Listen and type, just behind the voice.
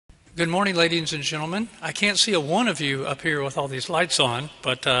Good morning, ladies and gentlemen. I can't see a one of you up here with all these lights on,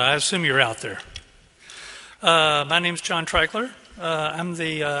 but I assume you're out there. My name's John Treichler. I'm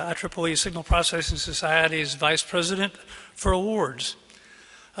the IEEE Signal Processing Society's Vice President for Awards.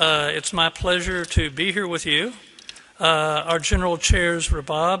 It's my pleasure to be here with you. Our General Chairs,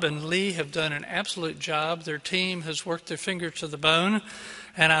 Rabab and Lee, have done an absolute job. Their team has worked their finger to the bone,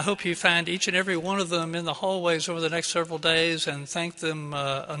 and I hope you find each and every one of them in the hallways over the next several days and thank them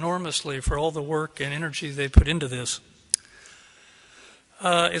enormously for all the work and energy they put into this.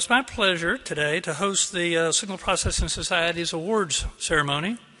 It's my pleasure today to host the Signal Processing Society's awards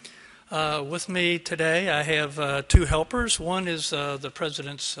ceremony. With me today, I have two helpers. One is the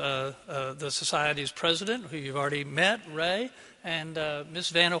Society's president, who you've already met, Ray, and Miss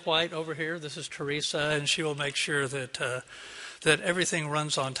Vanna White over here. This is Teresa, and she will make sure that everything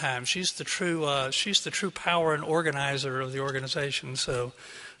runs on time. She's the true power and organizer of the organization. So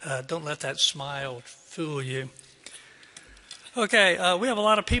don't let that smile fool you. Okay, we have a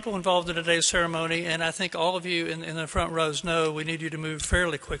lot of people involved in today's ceremony, and I think all of you in the front rows know we need you to move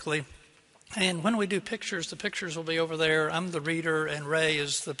fairly quickly. And when we do pictures, the pictures will be over there. I'm the reader, and Ray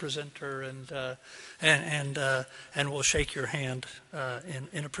is the presenter, and we'll shake your hand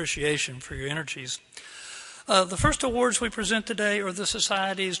in appreciation for your energies. The first awards we present today are the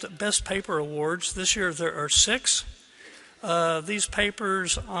Society's Best Paper Awards. This year there are 6. These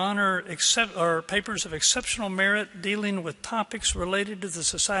papers are papers of exceptional merit dealing with topics related to the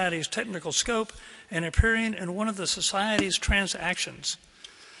Society's technical scope and appearing in one of the Society's transactions.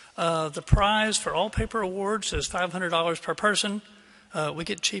 The prize for all paper awards is $500 per person. We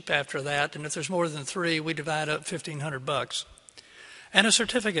get cheap after that, and if there's more than 3, we divide up $1,500. And a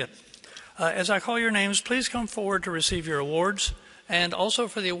certificate. As I call your names, please come forward to receive your awards. And also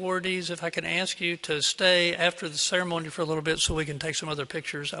for the awardees, if I can ask you to stay after the ceremony for a little bit so we can take some other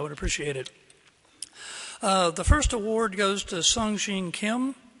pictures, I would appreciate it. The first award goes to Sungjin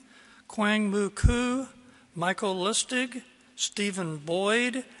Kim, Kwang Mu Ku, Michael Lustig, Stephen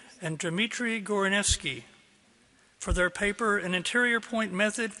Boyd, and Dmitry Gorinevsky for their paper, An Interior Point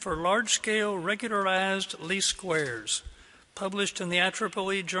Method for Large-Scale Regularized Least Squares, published in the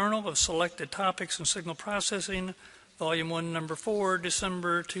IEEE Journal of Selected Topics in Signal Processing, Volume 1, Number 4,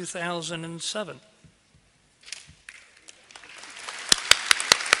 December 2007.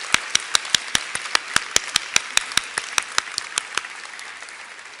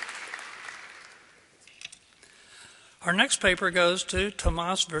 Our next paper goes to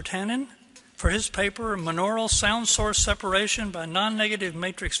Tomas Virtanen for his paper, Monaural Sound Source Separation by Non-Negative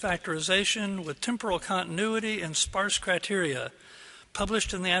Matrix Factorization with Temporal Continuity and Sparse Criteria,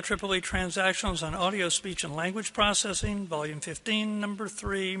 published in the IEEE Transactions on Audio, Speech, and Language Processing, Volume 15, Number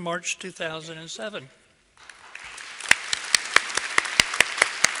 3, March 2007.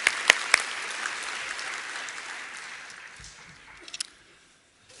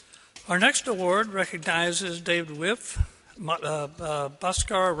 Our next award recognizes David Whiff,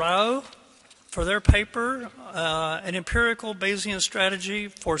 Bhaskar Rao, for their paper, An Empirical Bayesian Strategy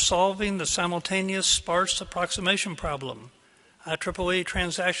for Solving the Simultaneous Sparse Approximation Problem. IEEE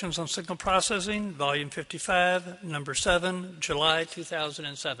Transactions on Signal Processing, Volume 55, Number 7, July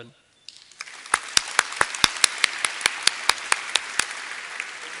 2007.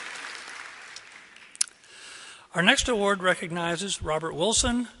 Our next award recognizes Robert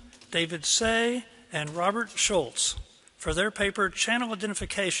Wilson, David Say, and Robert Schultz for their paper, Channel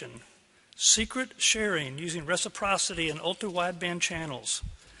Identification, Secret Sharing Using Reciprocity in Ultra-Wideband Channels,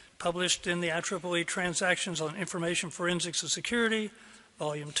 published in the IEEE Transactions on Information Forensics and Security,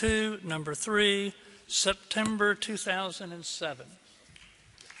 Volume 2, Number 3, September 2007.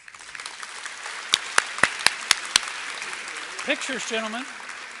 Pictures, gentlemen.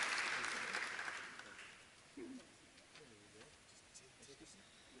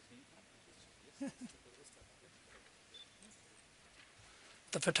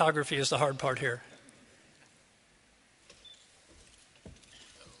 The photography is the hard part here.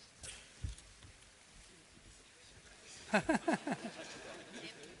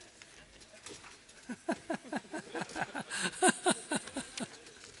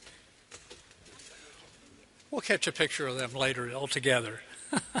 We'll catch a picture of them later all together.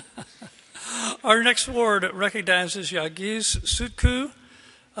 Our next award recognizes Yagiz Sutku,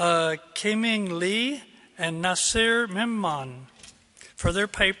 Keming Lee, and Nasir Memman for their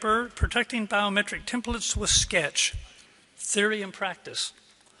paper, Protecting Biometric Templates with Sketch, Theory and Practice,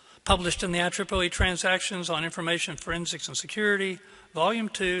 published in the IEEE Transactions on Information Forensics and Security, Volume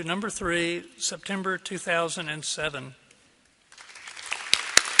 2, Number 3, September 2007.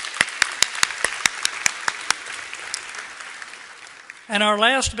 And our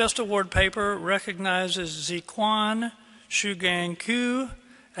last Best Award paper recognizes Ziquan Shugang Ku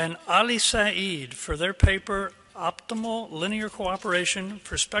and Ali Saeed for their paper Optimal Linear Cooperation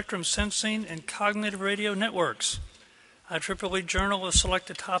for Spectrum Sensing and Cognitive Radio Networks. IEEE Journal of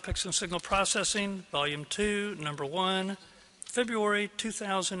Selected Topics in Signal Processing, Volume 2, Number 1, February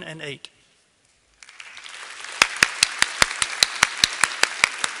 2008.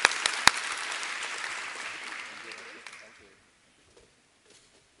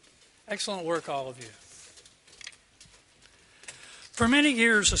 Excellent work, all of you. For many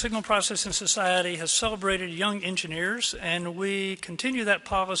years, the Signal Processing Society has celebrated young engineers, and we continue that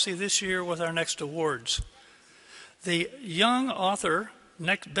policy this year with our next awards. The Young Author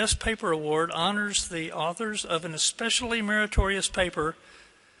Best Paper Award honors the authors of an especially meritorious paper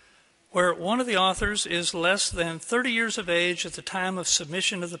where one of the authors is less than 30 years of age at the time of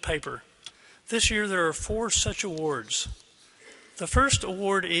submission of the paper. This year, there are 4 such awards. The first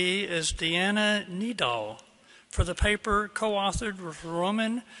awardee is Deanna Nidal for the paper co-authored with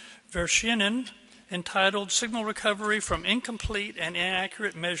Roman Vershinin entitled Signal Recovery from Incomplete and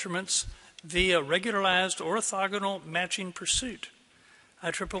Inaccurate Measurements via Regularized Orthogonal Matching Pursuit.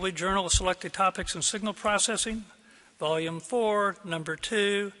 IEEE Journal of Selected Topics in Signal Processing, Volume 4, Number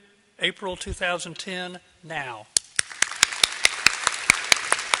 2, April 2010, now.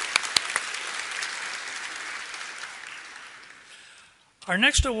 Our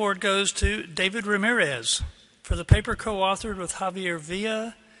next award goes to David Ramirez for the paper co-authored with Javier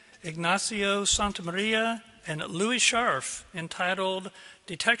Villa, Ignacio Santamaria, and Louis Scharf entitled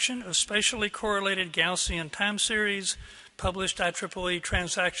Detection of Spatially Correlated Gaussian Time Series, published IEEE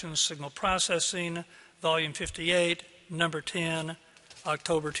Transactions Signal Processing, Volume 58, Number 10,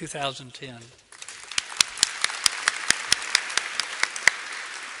 October 2010.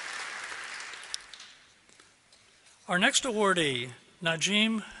 Our next awardee,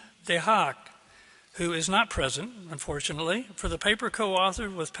 Najim Dehak, who is not present, unfortunately, for the paper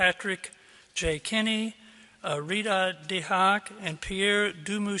co-authored with Patrick J. Kinney, Rita Dehak, and Pierre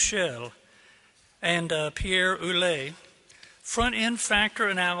Dumouchel, and Pierre Oulet, front-end factor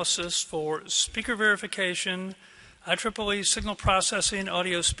analysis for speaker verification, IEEE Signal Processing,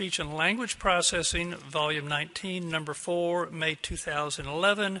 Audio, Speech, and Language Processing, Volume 19, Number 4, May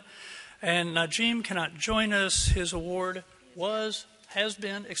 2011. And Najim cannot join us. His award has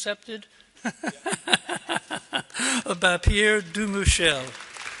been accepted by Pierre Dumouchel.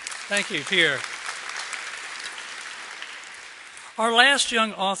 Thank you, Pierre. Our last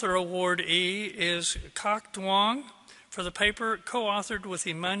Young Author awardee is Kok Duong for the paper co-authored with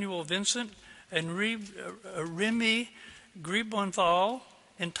Emmanuel Vincent and Remy Gribonval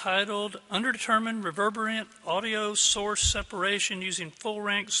entitled Underdetermined Reverberant Audio Source Separation Using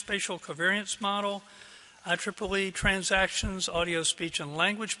Full-Rank Spatial Covariance Model, IEEE Transactions, Audio, Speech, and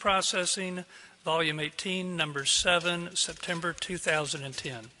Language Processing, Volume 18, Number 7, September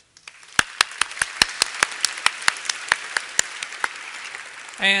 2010.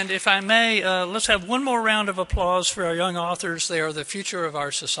 And if I may, let's have one more round of applause for our young authors. They are the future of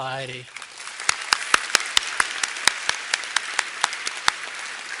our society.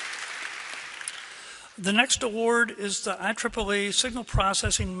 The next award is the IEEE Signal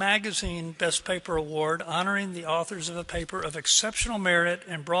Processing Magazine Best Paper Award, honoring the authors of a paper of exceptional merit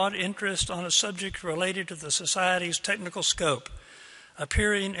and broad interest on a subject related to the Society's technical scope,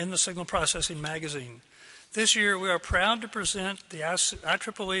 appearing in the Signal Processing Magazine. This year, we are proud to present the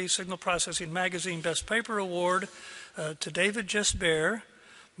IEEE Signal Processing Magazine Best Paper Award to David Jesper,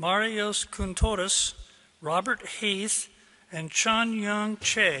 Marios Kountoris, Robert Heath, and Chan Young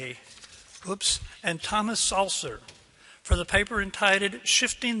Che, and Thomas Salser for the paper entitled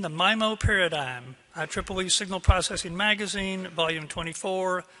Shifting the MIMO Paradigm, IEEE Signal Processing Magazine, Volume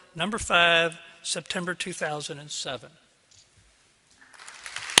 24, Number 5, September 2007.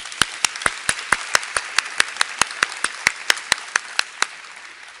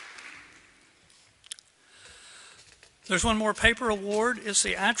 There's one more paper award. It's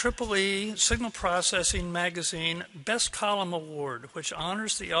the IEEE Signal Processing Magazine Best Column Award, which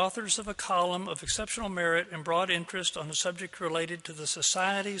honors the authors of a column of exceptional merit and broad interest on a subject related to the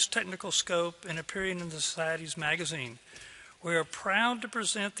Society's technical scope and appearing in the Society's magazine. We are proud to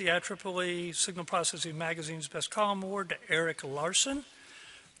present the IEEE Signal Processing Magazine's Best Column Award to Eric Larson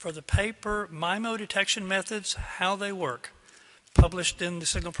for the paper MIMO Detection Methods, How They Work, published in the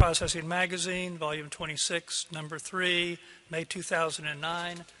Signal Processing Magazine, Volume 26, Number 3, May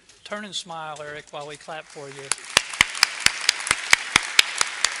 2009. Turn and smile, Eric, while we clap for you.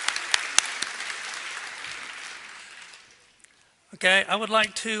 Okay, I would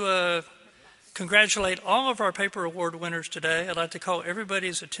like to congratulate all of our paper award winners today. I'd like to call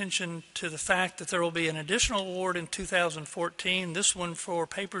everybody's attention to the fact that there will be an additional award in 2014, this one for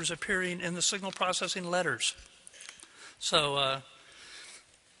papers appearing in the signal processing letters. So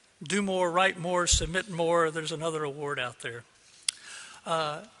do more, write more, submit more. There's another award out there.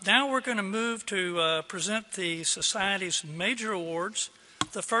 Now we're going to move to present the Society's major awards.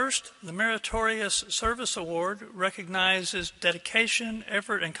 The first, the Meritorious Service Award, recognizes dedication,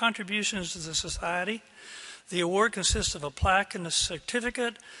 effort, and contributions to the Society. The award consists of a plaque and a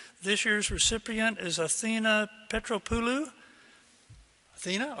certificate. This year's recipient is Athena Petropoulou.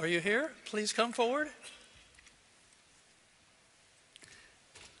 Athena, are you here? Please come forward.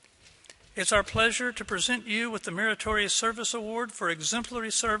 It's our pleasure to present you with the Meritorious Service Award for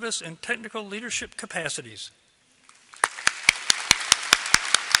exemplary service in technical leadership capacities.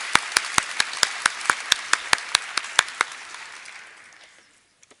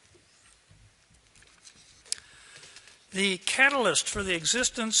 The catalyst for the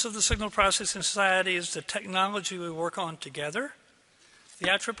existence of the Signal Processing Society is the technology we work on together. The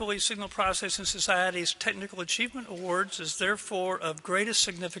IEEE Signal Processing Society's Technical Achievement Awards is therefore of greatest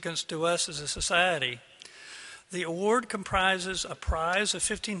significance to us as a society. The award comprises a prize of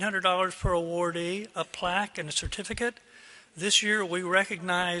 $1,500 per awardee, a plaque, and a certificate. This year we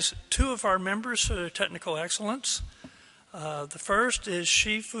recognize two of our members for their technical excellence. The first is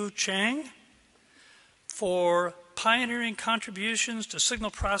Shifu Chang for pioneering contributions to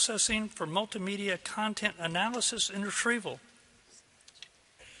signal processing for multimedia content analysis and retrieval.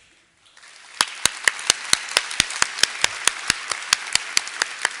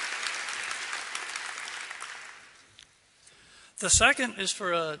 The second is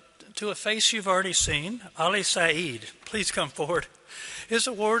to a face you've already seen, Ali Saeed. Please come forward. His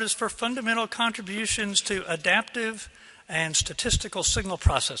award is for fundamental contributions to adaptive and statistical signal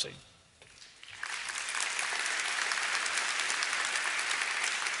processing.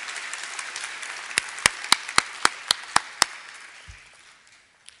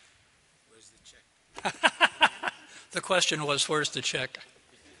 The question was, where's the check?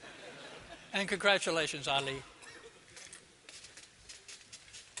 And congratulations, Ali.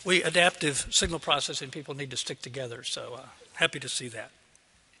 We adaptive signal processing people need to stick together, so happy to see that.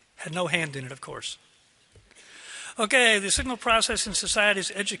 Had no hand in it, of course. Okay, the Signal Processing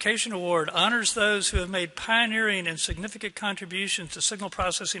Society's Education Award honors those who have made pioneering and significant contributions to signal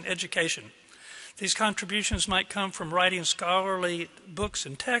processing education. These contributions might come from writing scholarly books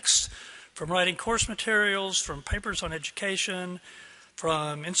and texts, from writing course materials, from papers on education,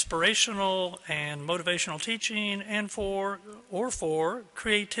 from inspirational and motivational teaching, and for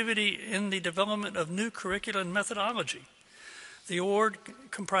creativity in the development of new curriculum and methodology. The award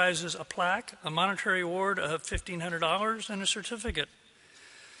comprises a plaque, a monetary award of $1,500, and a certificate.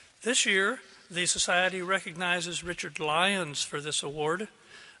 This year, the Society recognizes Richard Lyons for this award.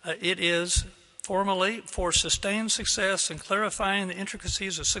 It is formally for sustained success in clarifying the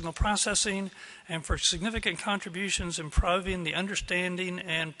intricacies of signal processing and for significant contributions improving the understanding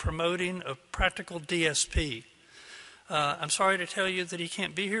and promoting of practical DSP. I'm sorry to tell you that he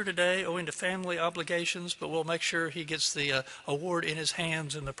can't be here today owing to family obligations, but we'll make sure he gets the award in his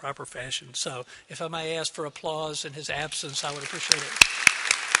hands in the proper fashion. So if I may ask for applause in his absence, I would appreciate it.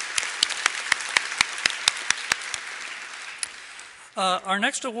 Our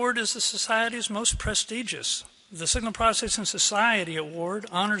next award is the Society's most prestigious. The Signal Processing Society Award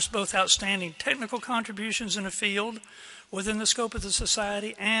honors both outstanding technical contributions in a field within the scope of the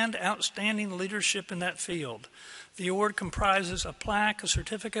Society and outstanding leadership in that field. The award comprises a plaque, a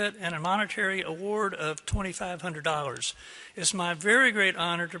certificate, and a monetary award of $2,500. It's my very great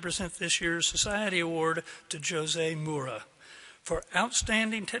honor to present this year's Society Award to Jose Mura for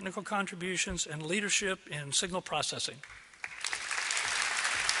outstanding technical contributions and leadership in signal processing.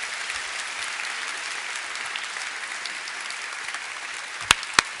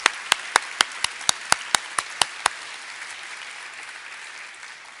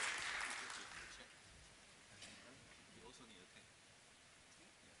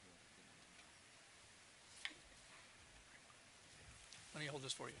 Let me hold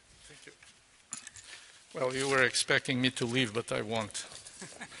this for you. Thank you. Well, you were expecting me to leave, but I won't.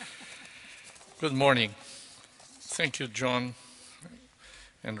 Good morning. Thank you, John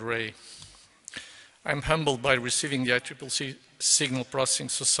and Ray. I'm humbled by receiving the ICCC Signal Processing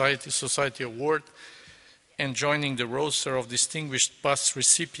Society Award and joining the roster of distinguished past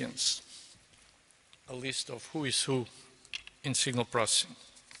recipients, a list of who is who in signal processing.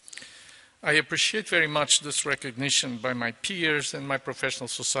 I appreciate very much this recognition by my peers and my professional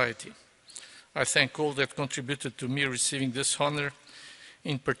society. I thank all that contributed to me receiving this honor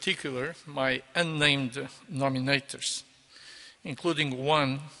in particular my unnamed nominators, including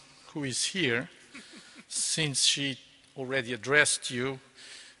one who is here, since she already addressed you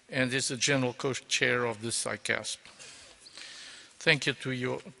and is the general co-chair of this ICASSP. Thank you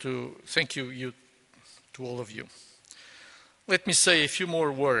to all of you. Let me say a few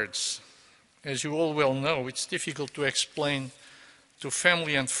more words. As you all well know, it's difficult to explain to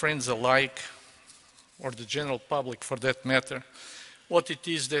family and friends alike, or the general public for that matter, what it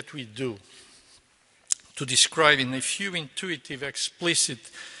is that we do. To describe in a few intuitive, explicit,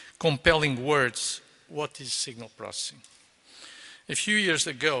 compelling words what is signal processing. A few years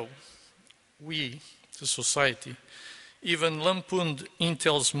ago, we, the society, even lampooned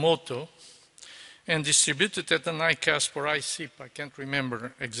Intel's motto and distributed at an ICASSP or ICIP, I can't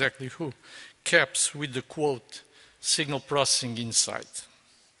remember exactly who, caps with the quote, signal processing inside.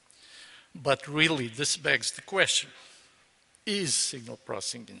 But really, this begs the question, is signal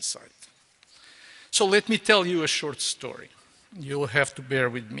processing inside? So let me tell you a short story. You'll have to bear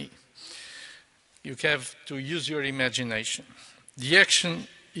with me. You have to use your imagination. The action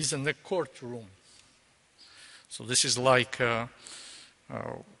is in a courtroom. So this is like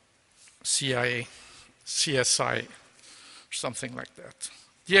CIA, CSI, or something like that.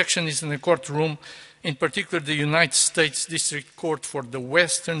 The action is in a courtroom, in particular the United States District Court for the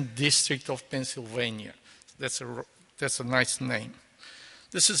Western District of Pennsylvania. That's a nice name.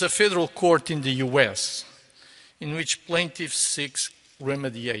 This is a federal court in the US in which plaintiff seeks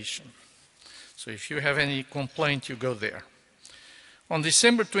remediation. So if you have any complaint, you go there. On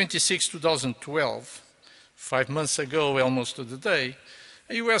December 26, 2012, 5 months ago, almost to the day,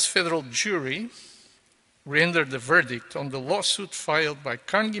 a US federal jury rendered a verdict on the lawsuit filed by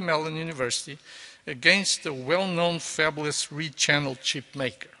Carnegie Mellon University against a well-known fabless reed channel chip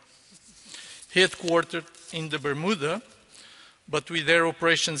maker, headquartered in the Bermuda, but with their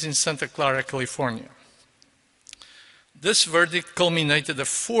operations in Santa Clara, California. This verdict culminated a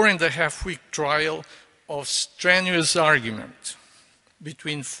 4.5-week trial of strenuous argument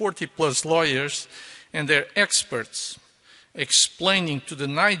between 40-plus lawyers and their experts, explaining to the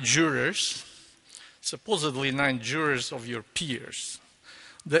 9 jurors, supposedly 9 jurors of your peers,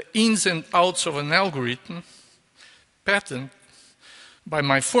 the ins and outs of an algorithm patented by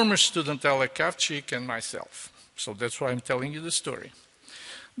my former student Alek Kavcik and myself. So that's why I'm telling you the story.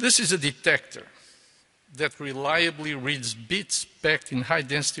 This is a detector that reliably reads bits packed in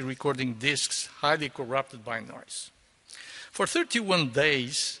high-density recording disks, highly corrupted by noise. For 31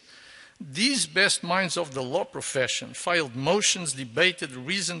 days, these best minds of the law profession filed motions, debated,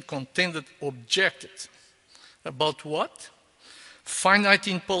 reasoned, contended, objected. About what? Finite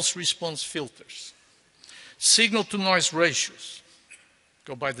impulse response filters, signal-to-noise ratios,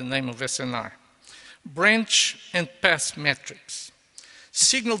 go by the name of SNR, branch and path metrics,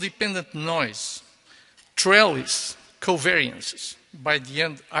 signal-dependent noise, trellis, covariances. By the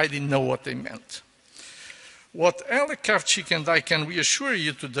end, I didn't know what they meant. What Alek Kavcik and I can reassure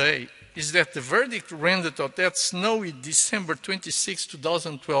you today is that the verdict rendered on that snowy December 26,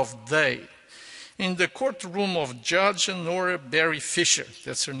 2012 day in the courtroom of Judge Nora Barry Fisher,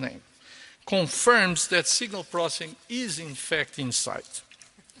 that's her name, confirms that signal processing is in fact inside.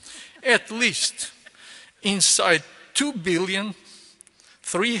 At least inside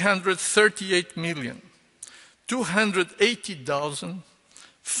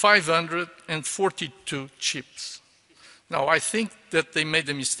 2,338,280,542 chips. Now, I think that they made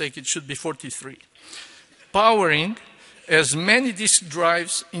a mistake. It should be 43. Powering as many disk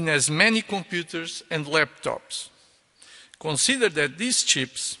drives in as many computers and laptops. Consider that these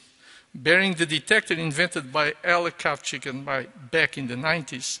chips, bearing the detector invented by Alek Kavcik and back in the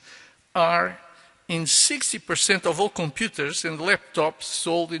 90s, are in 60% of all computers and laptops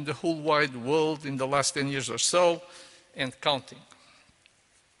sold in the whole wide world in the last 10 years or so, and counting.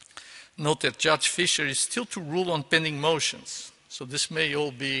 Note that Judge Fisher is still to rule on pending motions, so this may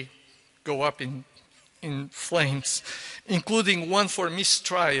all go up in flames, including one for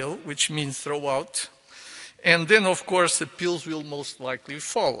mistrial, which means throw out, and then, of course, appeals will most likely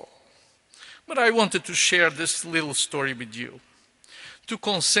follow. But I wanted to share this little story with you to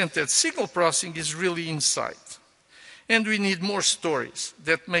consent that signal processing is really inside, and we need more stories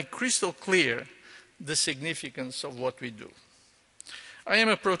that make crystal clear the significance of what we do. I am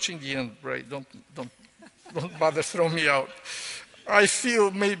approaching the end, Ray. Don't bother throwing me out. I feel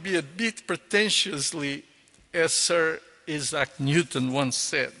maybe a bit pretentiously, as Sir Isaac Newton once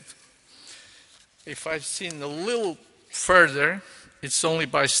said, if I've seen a little further, it's only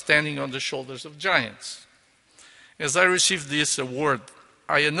by standing on the shoulders of giants. As I received this award,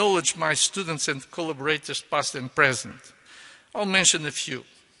 I acknowledge my students and collaborators past and present. I'll mention a few,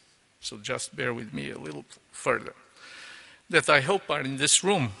 so just bear with me a little further, that I hope are in this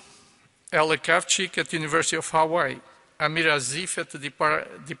room. Ella Kavchik at the University of Hawaii, Amir Azif at the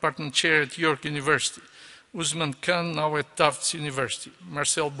Department Chair at York University, Usman Khan now at Tufts University,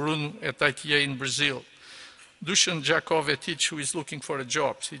 Marcel Bruno at ITA in Brazil, Dusan Jakovetic, who is looking for a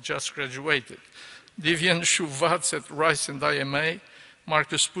job, he just graduated, Divian Shuvats at Rice and IMA,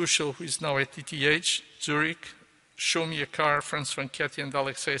 Marcus Puschel, who is now at ETH, Zurich, Shomi Akar, Franz Franchetti, and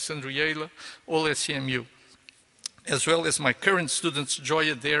Alexei Sandriela, all at CMU, as well as my current students,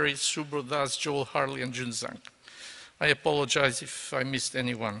 Joya Derry, Subro Das, Joel Harley, and Jun Zhang. I apologize if I missed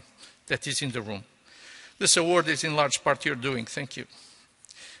anyone that is in the room. This award is in large part your doing. Thank you.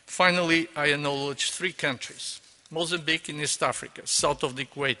 Finally, I acknowledge 3 countries. Mozambique in East Africa, south of the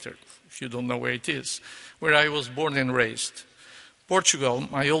equator, if you don't know where it is, where I was born and raised. Portugal,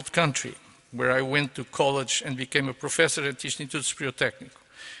 my old country, where I went to college and became a professor at Instituto Superior Técnico.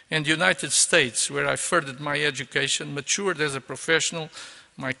 And the United States, where I furthered my education, matured as a professional,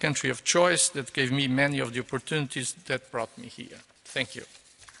 my country of choice that gave me many of the opportunities that brought me here. Thank you.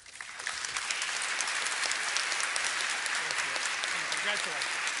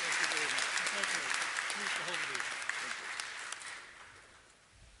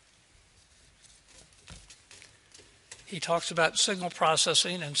 He talks about signal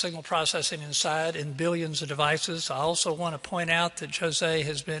processing and signal processing inside in billions of devices. I also want to point out that Jose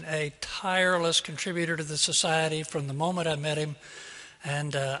has been a tireless contributor to the society from the moment I met him,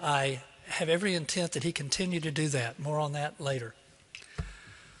 and I have every intent that he continue to do that. More on that later.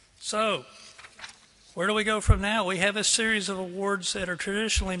 So, where do we go from now? We have a series of awards that are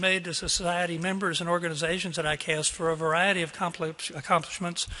traditionally made to society members and organizations at ICASSP for a variety of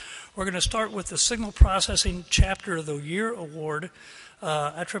accomplishments. We're going to start with the Signal Processing Chapter of the Year Award.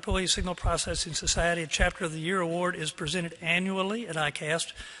 IEEE Signal Processing Society Chapter of the Year Award is presented annually at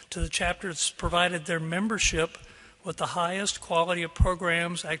ICASSP to the chapter that's provided their membership with the highest quality of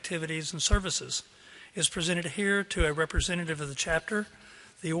programs, activities, and services. It is presented here to a representative of the chapter.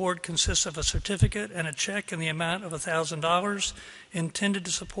 The award consists of a certificate and a check in the amount of $1,000 intended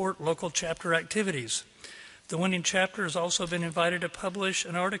to support local chapter activities. The winning chapter has also been invited to publish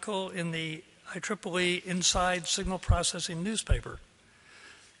an article in the IEEE Inside Signal Processing newspaper.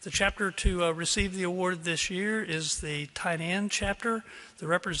 The chapter to receive the award this year is the Tainan chapter. The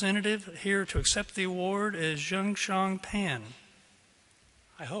representative here to accept the award is Zhengshang Pan.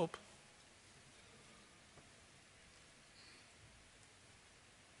 I hope.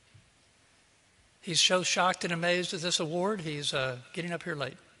 He's so shocked and amazed at this award, he's getting up here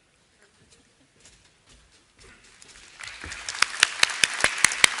late.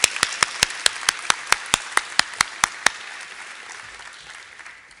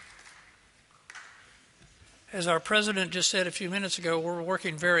 As our president just said a few minutes ago, we're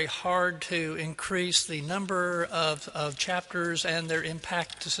working very hard to increase the number of chapters and their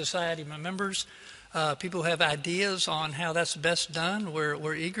impact to society members. People who have ideas on how that's best done.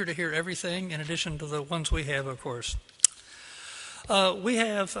 We're eager to hear everything in addition to the ones we have, of course. We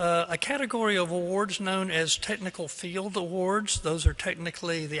have a category of awards known as Technical Field Awards. Those are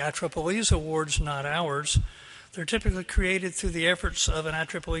technically the IEEE's awards, not ours. They're typically created through the efforts of an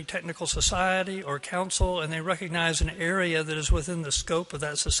IEEE technical society or council, and they recognize an area that is within the scope of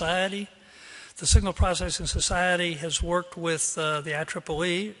that society. The Signal Processing Society has worked with the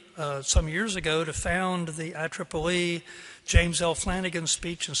IEEE some years ago to found the IEEE James L. Flanagan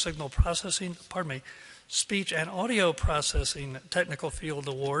Speech and Audio Processing Technical Field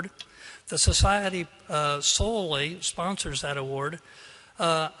Award. The Society solely sponsors that award.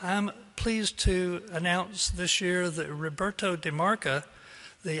 I'm pleased to announce this year that Roberto DeMarca,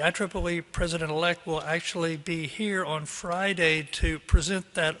 the IEEE President-elect, will actually be here on Friday to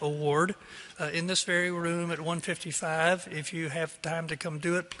present that award in this very room at 1:55. If you have time to come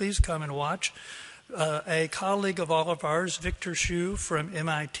do it, please come and watch. A colleague of all of ours, Victor Xu from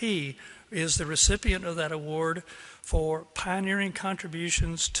MIT, is the recipient of that award for pioneering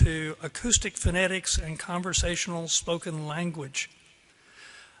contributions to acoustic phonetics and conversational spoken language.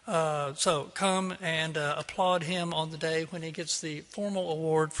 So come and applaud him on the day when he gets the formal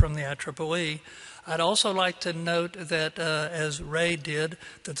award from the IEEE. I'd also like to note that, as Ray did,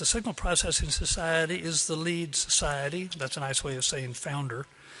 that the Signal Processing Society is the lead society, that's a nice way of saying founder,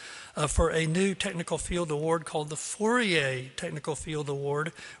 for a new technical field award called the Fourier Technical Field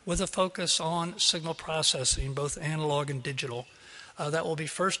Award with a focus on signal processing, both analog and digital. That will be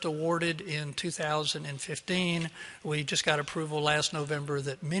first awarded in 2015. We just got approval last November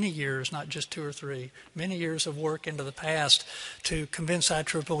that many years, not just 2 or 3, many years of work into the past to convince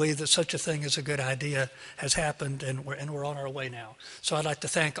IEEE that such a thing as a good idea has happened, and we're on our way now. So I'd like to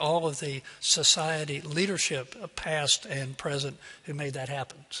thank all of the society leadership, past and present, who made that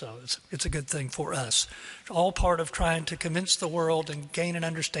happen. So it's a good thing for us. All part of trying to convince the world and gain an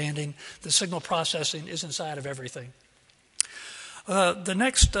understanding that signal processing is inside of everything.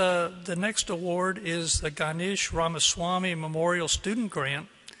 The next award is the Ganesh Ramaswamy Memorial Student Grant.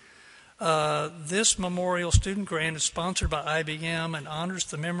 This Memorial Student Grant is sponsored by IBM and honors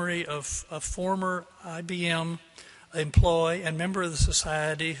the memory of a former IBM employee and member of the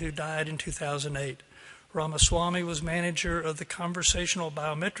society who died in 2008. Ramaswamy was manager of the Conversational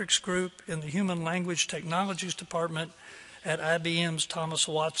Biometrics Group in the Human Language Technologies Department at IBM's Thomas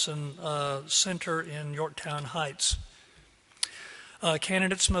Watson Center in Yorktown Heights.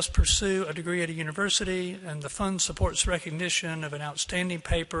 Candidates must pursue a degree at a university, and the fund supports recognition of an outstanding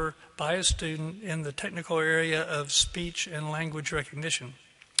paper by a student in the technical area of speech and language recognition.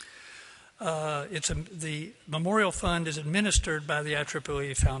 The Memorial Fund is administered by the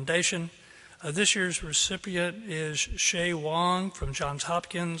IEEE Foundation. This year's recipient is Shay Wong from Johns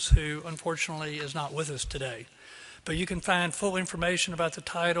Hopkins, who unfortunately is not with us today. But you can find full information about the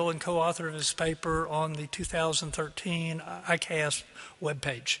title and co-author of his paper on the 2013 ICASSP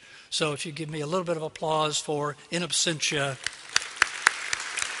webpage. So if you give me a little bit of applause for in absentia.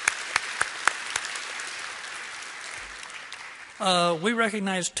 We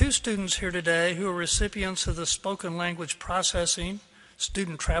recognize 2 students here today who are recipients of the Spoken Language Processing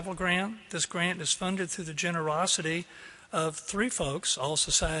Student Travel Grant. This grant is funded through the generosity of 3 folks, all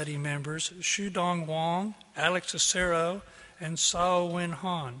society members, Shudong Wong, Alex Acero, and Sao Win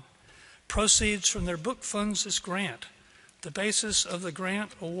Han. Proceeds from their book funds this grant. The basis of the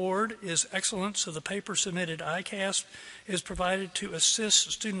grant award is excellence, so the paper submitted to ICASSP is provided to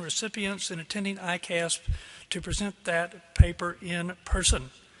assist student recipients in attending ICASSP to present that paper in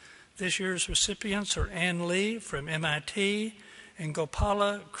person. This year's recipients are Ann Lee from MIT and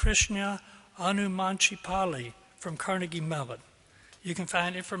Gopala Krishna Anumanchipalli from Carnegie Mellon. You can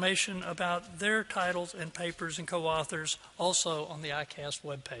find information about their titles and papers and co-authors also on the ICASSP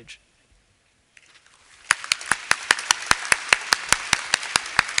webpage.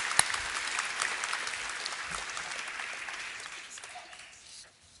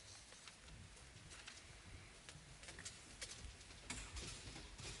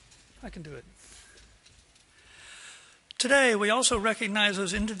 I can do it. Today, we also recognize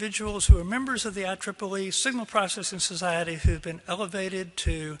those individuals who are members of the IEEE Signal Processing Society who've been elevated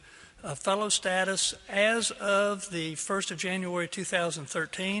to fellow status as of the 1st of January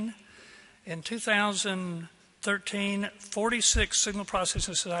 2013. In 2013, 46 Signal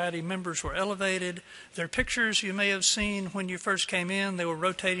Processing Society members were elevated. Their pictures you may have seen when you first came in. They were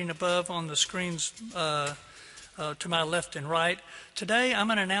rotating above on the screens to my left and right. Today, I'm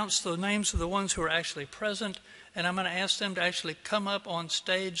going to announce the names of the ones who are actually present, and I'm going to ask them to actually come up on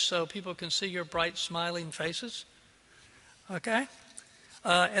stage so people can see your bright, smiling faces. Okay?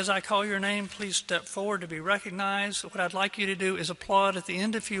 As I call your name, please step forward to be recognized. What I'd like you to do is applaud at the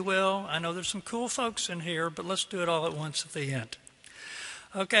end, if you will. I know there's some cool folks in here, but let's do it all at once at the end.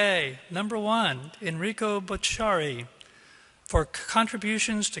 Okay, number 1, Enrico Bocciari, for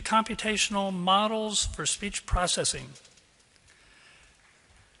contributions to computational models for speech processing.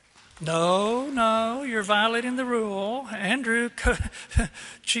 No, you're violating the rule. Andrew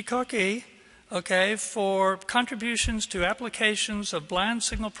Chikoki, okay, for contributions to applications of blind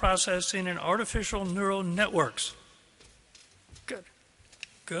signal processing and artificial neural networks.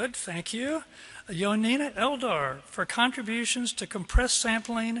 Good, thank you. Yonina Eldar, for contributions to compressed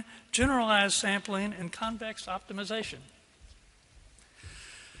sampling, generalized sampling, and convex optimization.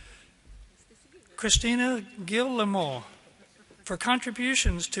 Christina Guillemot, for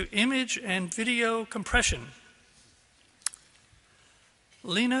contributions to image and video compression.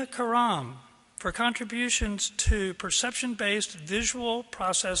 Lena Karam, for contributions to perception-based visual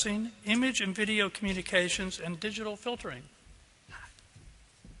processing, image and video communications, and digital filtering.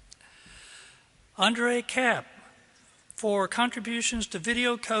 Andre Kapp, for contributions to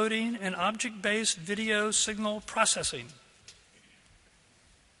video coding and object-based video signal processing.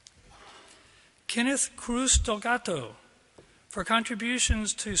 Kenneth Cruz Delgato, for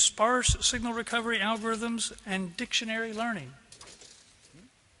contributions to sparse signal recovery algorithms and dictionary learning.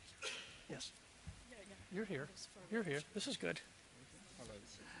 Yes. You're here. This is good.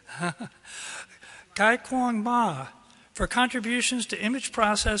 Kai Kwong Ma, for contributions to image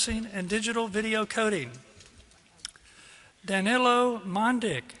processing and digital video coding. Danilo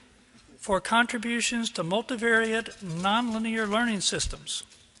Mondic for contributions to multivariate nonlinear learning systems.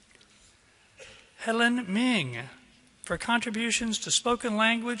 Helen Ming for contributions to spoken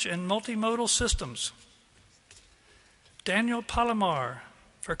language and multimodal systems. Daniel Palomar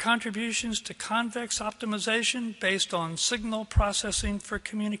for contributions to convex optimization based on signal processing for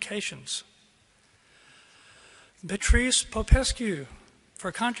communications. Beatrice Popescu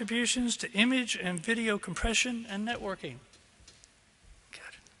for contributions to image and video compression and networking.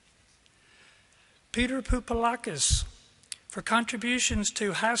 Good. Peter Poupalakis for contributions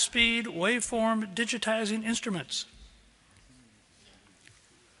to high-speed waveform digitizing instruments.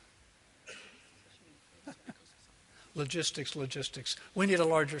 Logistics. We need a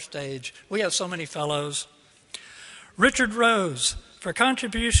larger stage. We have so many fellows. Richard Rose for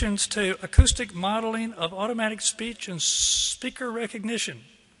contributions to acoustic modeling of automatic speech and speaker recognition.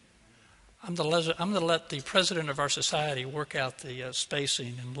 I'm going to let the president of our society work out the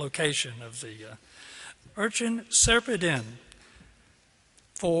spacing and location of the Urchin Serpidin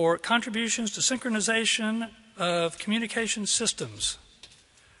for contributions to synchronization of communication systems.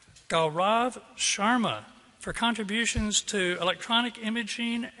 Gaurav Sharma for contributions to electronic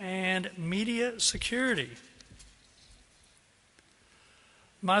imaging and media security.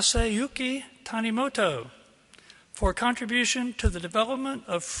 Masayuki Tanimoto for contribution to the development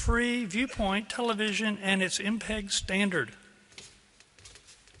of free viewpoint television and its MPEG standard.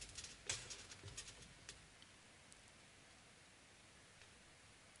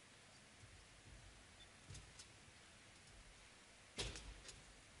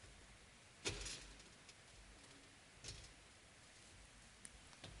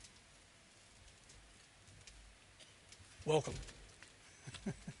 Welcome.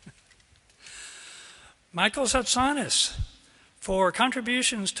 Michael Satsanis for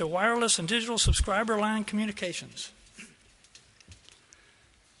contributions to wireless and digital subscriber line communications.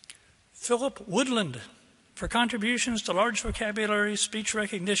 Philip Woodland for contributions to large vocabulary speech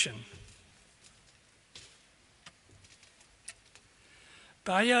recognition.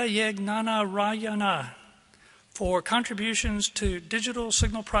 Baya Yegnana Rayana for contributions to digital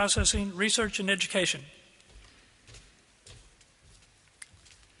signal processing, research, and education.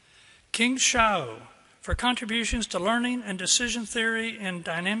 King Shao for contributions to learning and decision theory in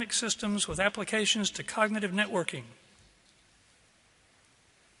dynamic systems with applications to cognitive networking.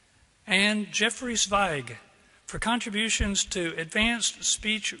 And Jeffrey Zweig for contributions to advanced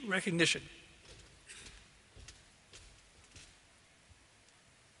speech recognition.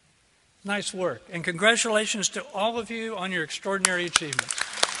 Nice work, and congratulations to all of you on your extraordinary achievements.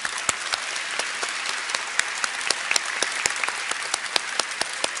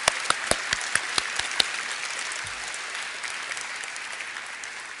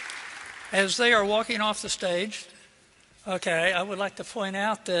 As they are walking off the stage, I would like to point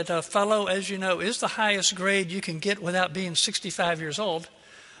out that a fellow, as you know, is the highest grade you can get without being 65 years old.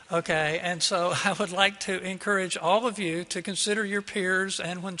 And so I would like to encourage all of you to consider your peers,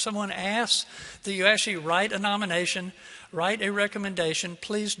 and when someone asks that you actually write a nomination, write a recommendation,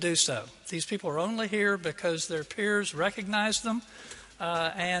 please do so. These people are only here because their peers recognize them.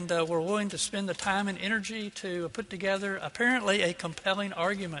 And we're willing to spend the time and energy to put together, apparently, a compelling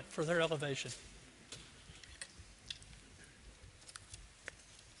argument for their elevation.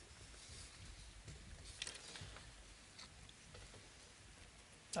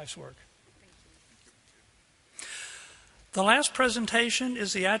 Nice work. The last presentation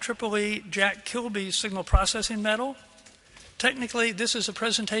is the IEEE Jack Kilby Signal Processing Medal. Technically, this is a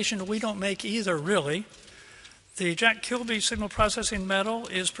presentation we don't make either, really. The Jack Kilby Signal Processing Medal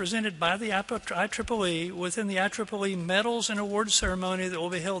is presented by the IEEE within the IEEE Medals and Awards ceremony that will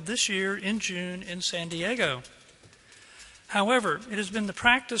be held this year in June in San Diego. However, it has been the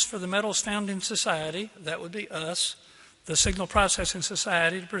practice for the Medals Founding Society, that would be us, the Signal Processing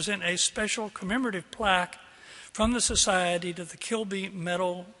Society, to present a special commemorative plaque from the Society to the Kilby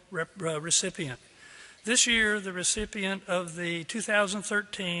Medal recipient. This year, the recipient of the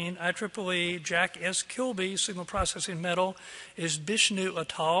 2013 IEEE Jack S. Kilby Signal Processing Medal is Bishnu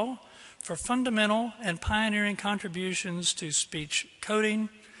Atal for fundamental and pioneering contributions to speech coding.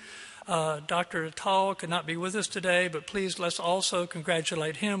 Dr. Atal could not be with us today, but please let's also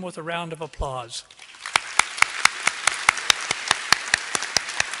congratulate him with a round of applause.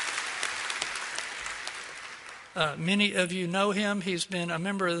 Many of you know him. He's been a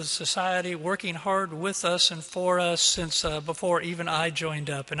member of the Society, working hard with us and for us since before even I joined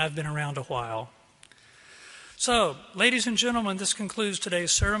up, and I've been around a while. So, ladies and gentlemen, this concludes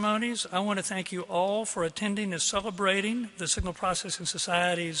today's ceremonies. I want to thank you all for attending and celebrating the Signal Processing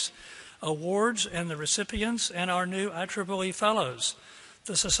Society's awards and the recipients and our new IEEE Fellows.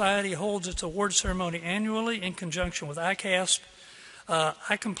 The Society holds its award ceremony annually in conjunction with ICASSP.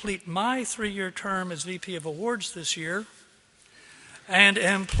 I complete my 3-year term as VP of Awards this year and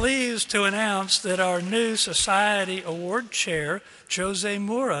am pleased to announce that our new Society Award Chair, Jose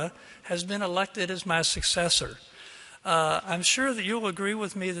Moura, has been elected as my successor. I'm sure that you'll agree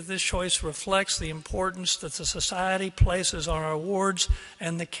with me that this choice reflects the importance that the Society places on our awards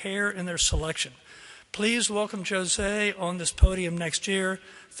and the care in their selection. Please welcome Jose on this podium next year.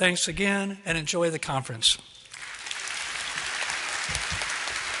 Thanks again, and enjoy the conference.